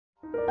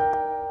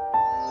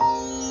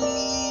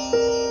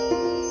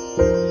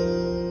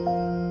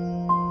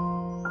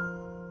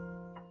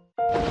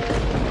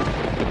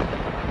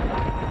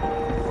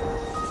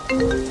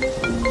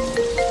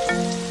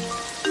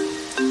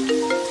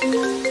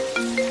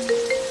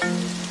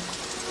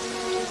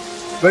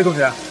喂，同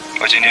学，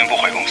我今天不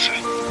回公司，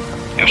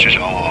有事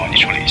找我，你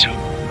处理一下。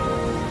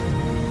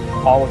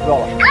好，我知道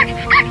了。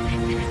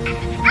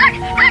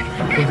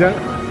总监，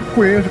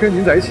顾莹莹是跟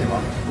您在一起吗？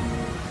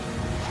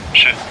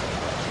是，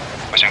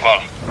我先挂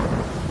了。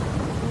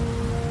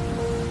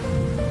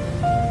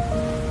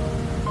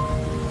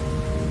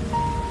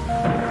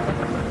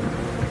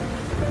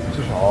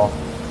至少，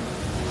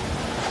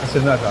他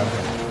现在是安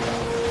全的。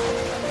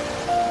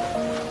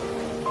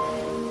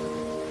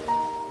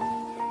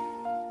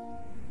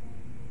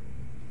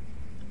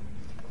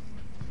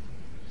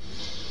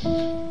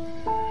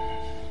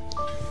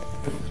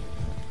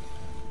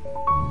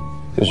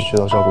 就是知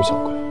道照顾小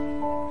鬼，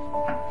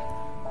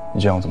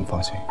你这样我怎么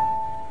放心？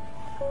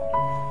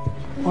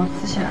我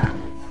自信了。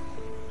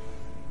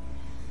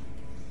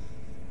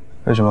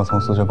为什么要从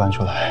宿舍搬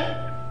出来？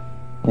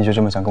你就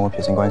这么想跟我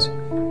撇清关系？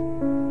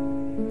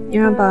你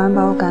让保安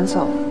把我赶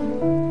走，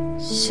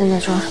现在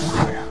装什么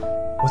好人？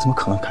我怎么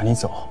可能赶你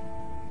走？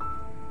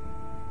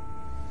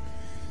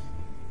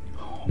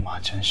我妈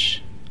真是。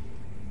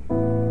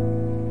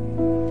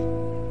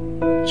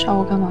找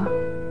我干嘛？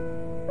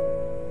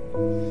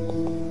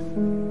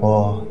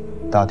 我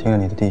打听了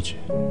你的地址，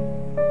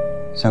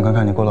想看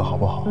看你过得好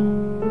不好，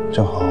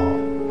正好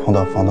碰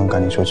到房东赶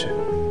你出去。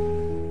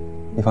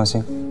你放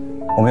心，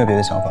我没有别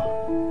的想法，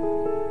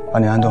把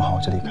你安顿好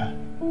我就离开，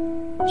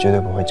绝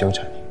对不会纠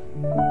缠你。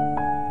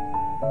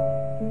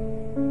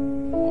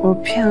我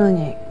骗了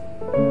你，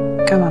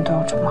干嘛对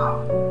我这么好？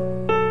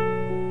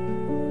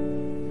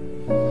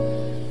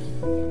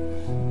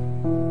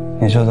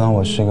你就当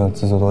我是个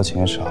自作多情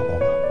的傻瓜吧。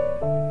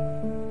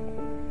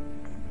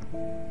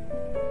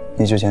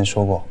 你之前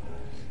说过，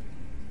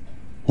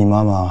你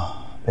妈妈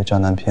被渣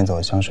男骗走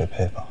了香水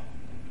配方，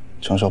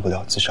承受不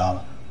了自杀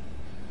了。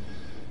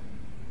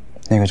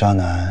那个渣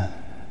男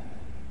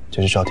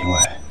就是赵廷伟。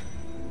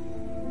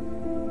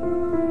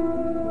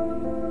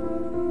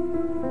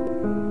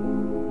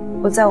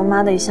我在我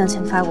妈的遗像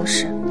前发过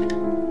誓，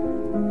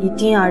一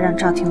定要让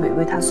赵廷伟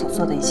为他所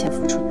做的一切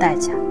付出代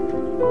价。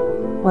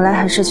我来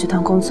韩市集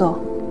团工作，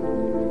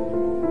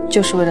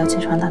就是为了揭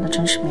穿他的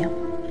真实面目。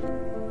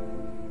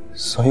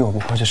 所以我不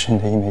过就是你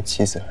的一枚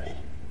棋子而已，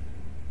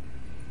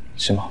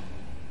是吗？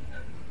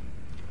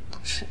不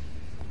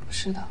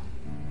是的。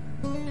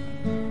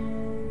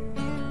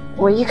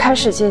我一开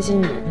始接近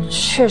你，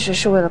确实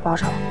是为了报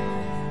仇，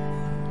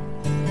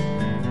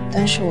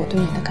但是我对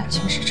你的感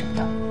情是真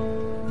的。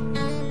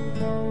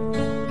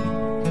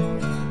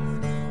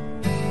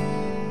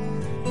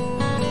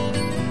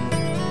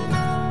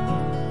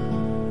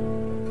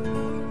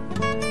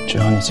只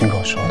要你亲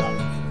口说的，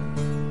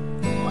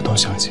我都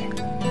相信。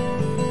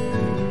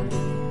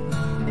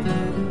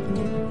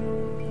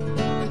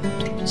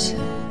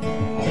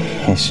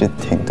 你是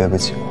挺对不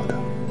起我的。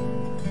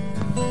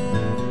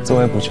作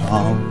为补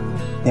偿，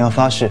你要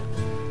发誓，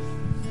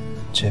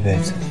这辈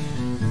子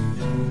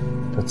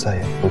都再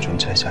也不准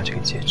摘下这个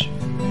戒指。